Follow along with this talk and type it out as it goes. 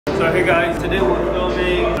So hey guys, today we're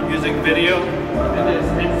filming a music video in this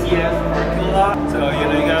B.T.S parking lot. So you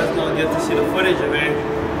know, you guys gonna get to see the footage of it.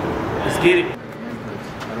 Let's get it.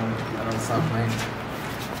 I don't stop playing.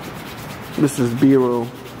 This is B-roll.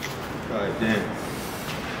 God damn.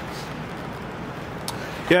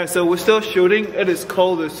 Yeah, so we're still shooting. It is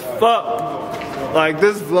cold as fuck. Like,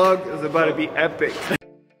 this vlog is about to be epic.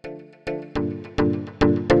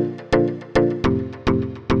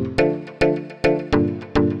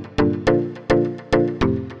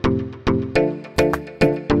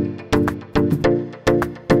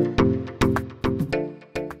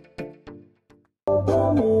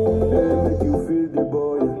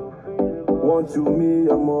 Want you, me,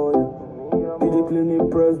 I'm on it. Dj.Klinny,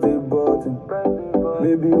 press the button.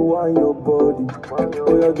 Baby, wind your body.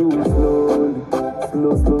 All I do is slowly,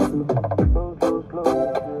 slow.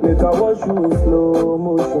 Make I watch you in slow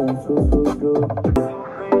motion, so.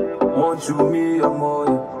 Want you, me, I'm on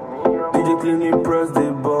it. Dj.Klinny, press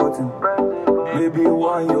the button. Baby,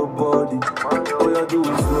 wind your body. All I do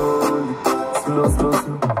is slowly, slow.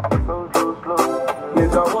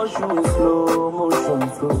 Make I watch you in slow motion,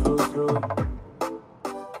 so.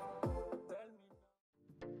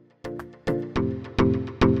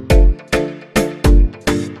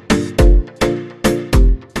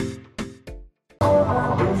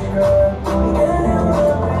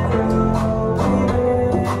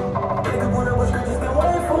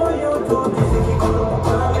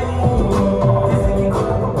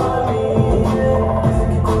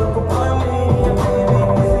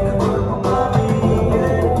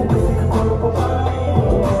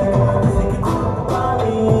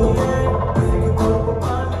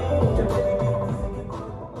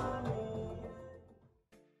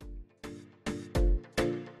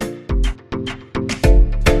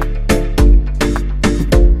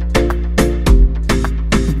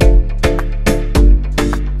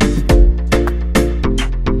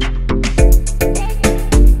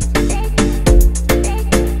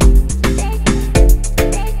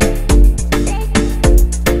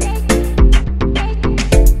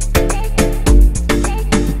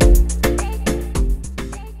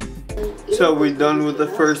 So we're done with the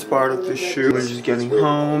first part of the shoot. We're just getting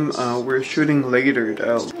home. We're shooting later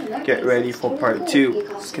though. Get ready for part 2.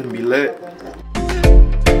 It's gonna be lit.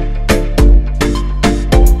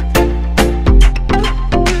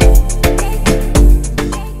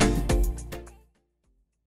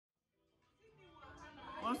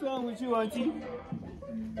 What's wrong with you, Auntie?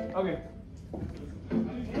 Okay.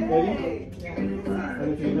 Ready?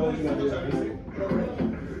 And if you know what you're gonna do,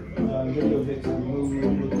 video bits and move,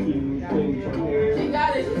 cute things from here. She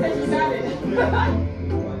got it. She said she got it.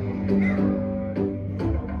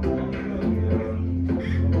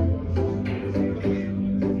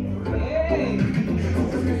 Hey.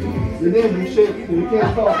 You didn't do shit, so you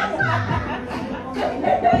can't talk.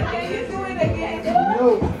 Can you do it again? No.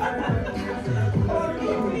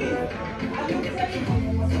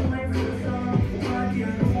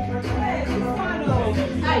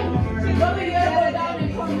 Hey, she go to the other down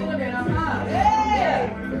and come to it.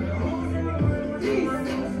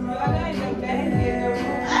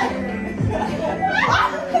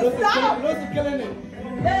 Stop! What's killing it?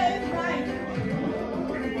 Yeah, it's fine.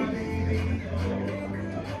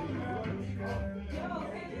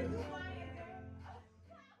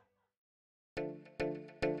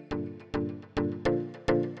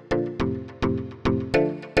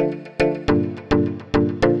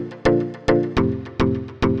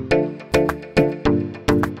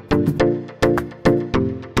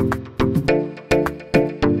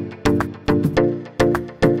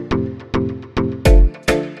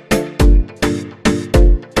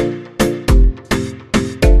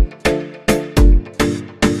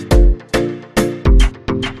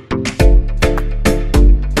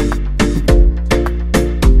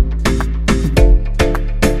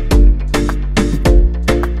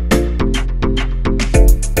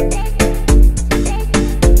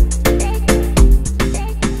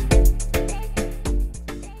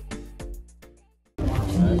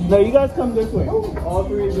 No, you guys come this way. All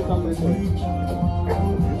three of you come this way.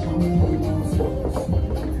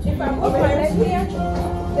 If I'm right here,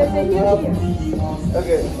 there's a here.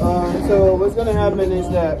 Okay, so what's gonna happen is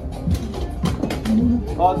that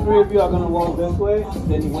all three of you are gonna walk this way,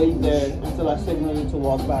 then wait there until I signal you to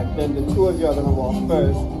walk back. Then the two of you are gonna walk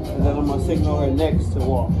first, and then I'm gonna signal her next to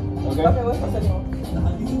walk. Okay? Okay, what's the signal?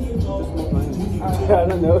 Just move my hand. I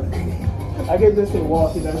don't know. I can just say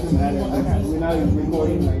walk, it doesn't matter. Okay. We're not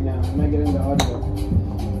recording right now. I'm not getting the audio.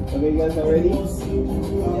 Okay, you guys are ready? Yeah.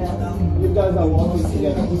 You guys are walking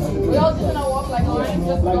together. We all just gonna walk like orange,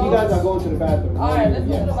 just like go. You guys are going to the bathroom. Alright, let's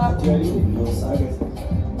go to the bathroom. Ready? Okay.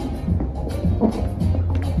 Lucy,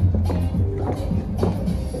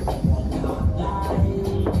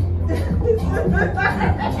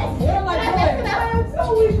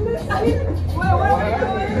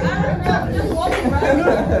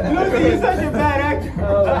 you're such a bad actor.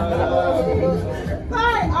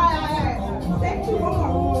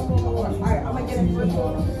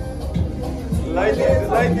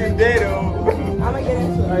 Light is dead, oh. I'm gonna get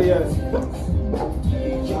into it. Yes.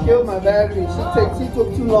 She killed my battery. She took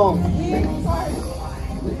too long. She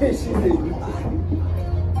did.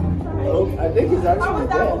 Oh, I think it's actually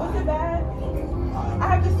dead. Was it bad? I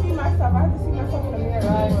have to see myself. I have to see myself in the mirror.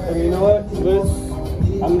 Okay, you know what?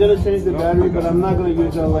 I'm gonna change the battery, but I'm not gonna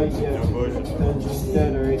use that light yet. It's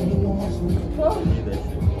dead already.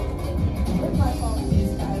 Where's my phone?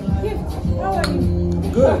 How are you?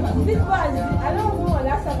 Good. This was, I don't know when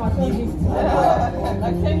last time I saw this.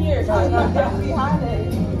 Like 10 years. I'm behind it.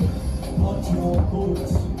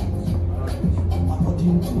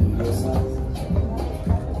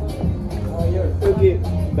 Okay,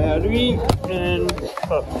 battery and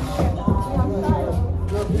up.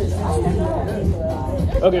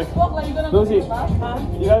 Okay, Lucy, you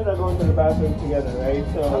guys are going to the bathroom together, right?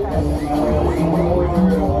 So, So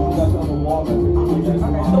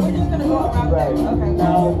we're just gonna go around there. Okay.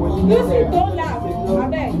 now, when you get there, Don't laugh. I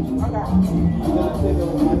beg. Okay. I'm gonna take it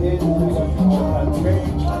with my head and okay?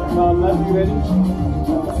 Left, you ready?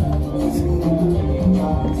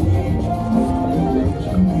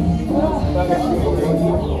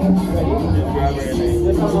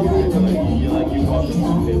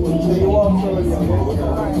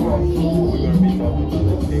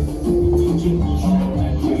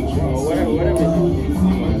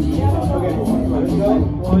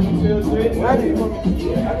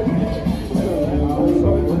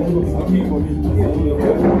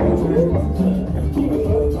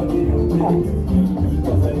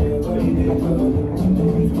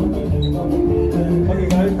 Okay,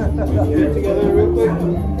 guys, get together real quick.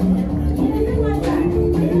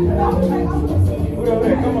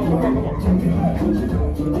 Come on.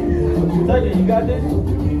 Sergeant, you got this?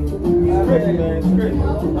 Straight, man, straight.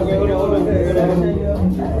 Okay, hold on.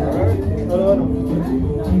 Hold on.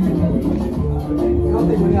 You don't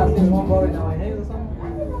think we got to one ball in our hands or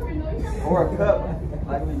something? Or a cup,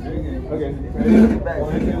 like we drinking. Okay,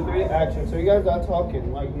 1, 2, 3, action. So you guys are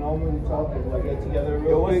talking, like normally talking, like get together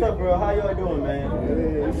real quick. What's up, bro? How y'all doing, man?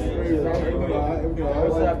 What's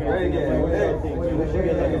happening? What y'all think? We should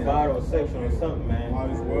get like a bottle or section or something, man.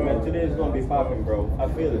 Man, today is gonna be popping, bro. I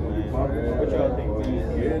feel it, man. What y'all think,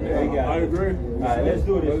 man? I agree. Alright, let's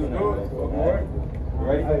do this one. Alright.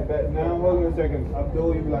 Ready? Alright, bet. Now, hold on a second.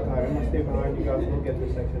 Abdul, you be like, alright, I'm gonna stay behind you guys. We'll get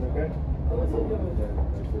this section, okay?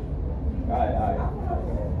 Alright.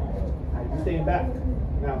 Stay back.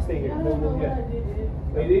 Now, stay here. Don't move yet.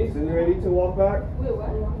 Ladies, you ready to walk back? Wait, what?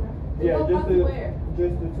 Yeah, Walk just back the where?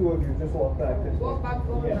 just the two of you. Just walk back. This way. Walk back,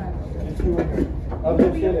 go Yeah, back. just two of you. I'll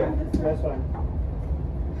just stay there. That's fine.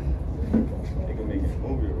 They can make a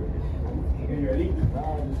movie with it. Okay, you ready?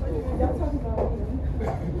 Y'all talking about me.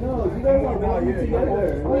 No, you guys are walking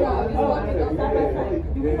together. Oh, yeah, we walking side by side.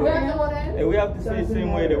 Do we have to go there? Hey, we have to say the same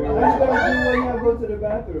way that we How were. you guys do when you go to the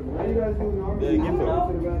bathroom? How you guys do normally? Yeah, get when you them. go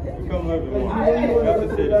to the bathroom? You come over Like, more. when you We want have to to go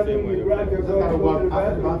to say the the same bathroom, way you that we grab your girl and go to the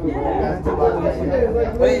bathroom.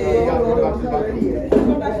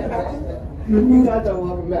 You guys are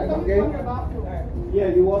walking back, okay? Yeah,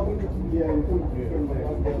 you're walking. Yeah, you come back.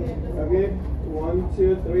 Okay? 1,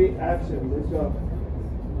 2, 3, action. Let's go.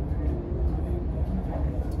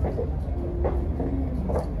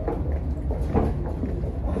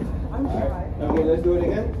 I'm dry. Okay, let's do it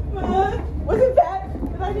again. Was it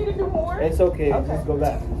bad? Did I need to do more? It's okay. Just go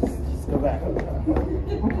back. Just go back.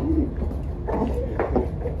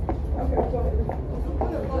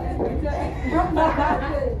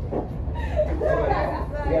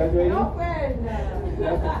 You guys ready? No friend.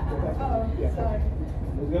 Sorry.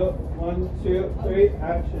 Let's go. 1, 2, 3,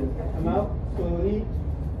 action. Come out slowly.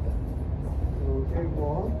 Okay, go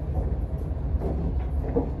on.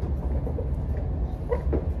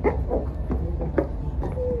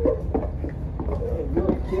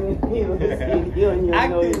 You're killing me. You and your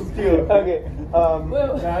Acting nose. skill. Okay,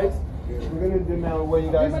 guys, we're gonna do now where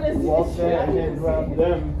you guys walk there and then grab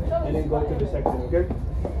them and then go to the section, okay?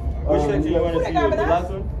 Which section you want to see? Who The got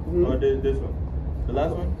last one? Or this one? The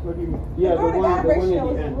last one? What do you mean? Yeah, the one at the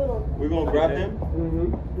end. We're going to grab them?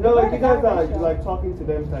 No, like you guys are like talking to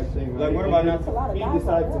them type thing. Like, what about now? He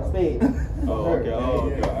decides to stay. Oh, okay.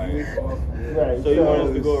 Alright. Right. So you want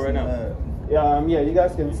us to go right now? Yeah, you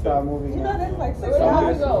guys can start moving. You know, that's like 6 So hours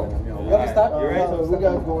let's ago. You want to stop? You ready? So we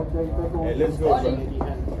gotta go. Hey, let's go.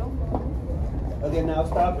 Okay, Okay, now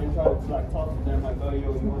stop and try to like talk to them like, oh,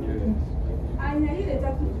 yo, you want to hear this? I know you didn't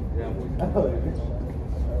talk to me.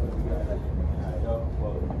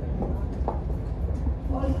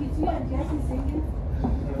 Oh, you and Jesse singing?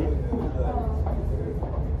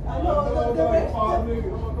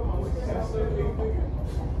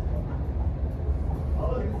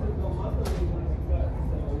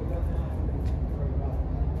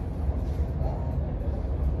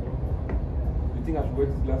 You think I should wear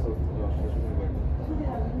this glass or should I wear it?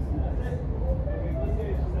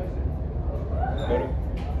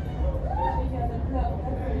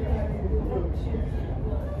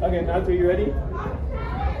 Okay, now are you ready?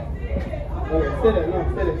 Okay, sit it, no,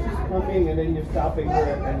 sit it. She's coming and then you're stopping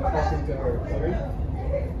her and talking to her, okay?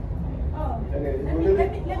 Okay,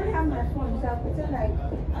 Let me have my phone, so I'll pretend like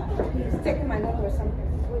he's taking my number or something.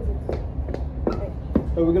 What is it? Okay.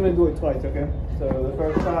 So we're gonna do it twice, okay? So the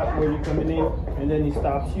first shot where you're coming in and then he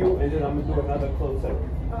stops you and then I'm gonna do another close up.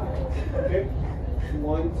 Okay?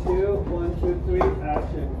 1, 2, 1, 2, 3,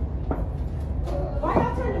 action. Why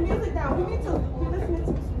y'all turn the music down? We need to be listening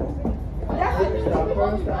to music. That's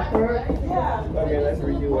what Stop her. Yeah. Okay, let's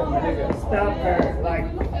redo it. Nigga, stop her. Like,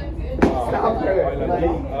 stop her. Like,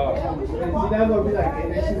 and she's not gonna be like,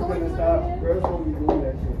 and then she's gonna stop. Girls won't be doing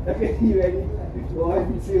that shit. Okay, you ready?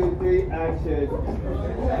 1, 2, 3, action.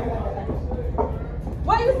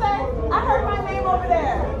 What you say? I heard my name over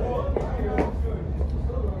there.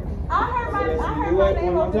 I heard my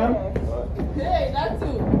name over there. Hey, that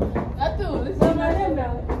too. This is my name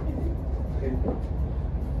now. Okay.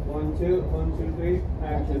 1, 2, 1, 2, 3, This is the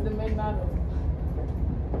action. main model.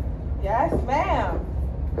 Yes, ma'am.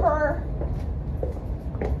 Her.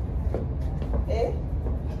 Eh?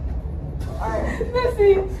 Alright.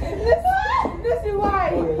 Listen why.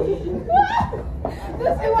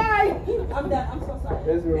 Listen why. I'm done. I'm so sorry.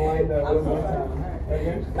 Let's rewind that one more time.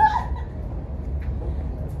 Okay?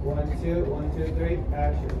 1, 2, 1, 2, 3,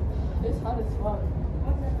 action. It's hot as fuck.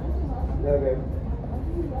 Okay.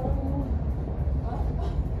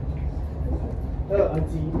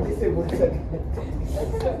 Auntie, you said 1 second.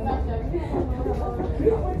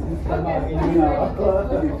 Come on, anyhow.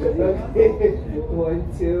 Okay.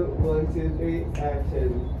 1, 2, 1, 2, 3, action.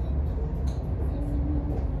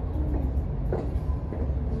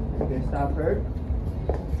 Okay, stop her.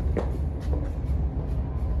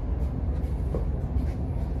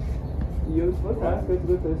 You're supposed to ask us to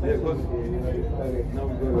go to the second. Yeah, go to the Okay. No,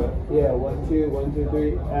 we're good, right? Yeah, 1, 2, 1, 2,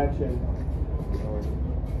 3, action.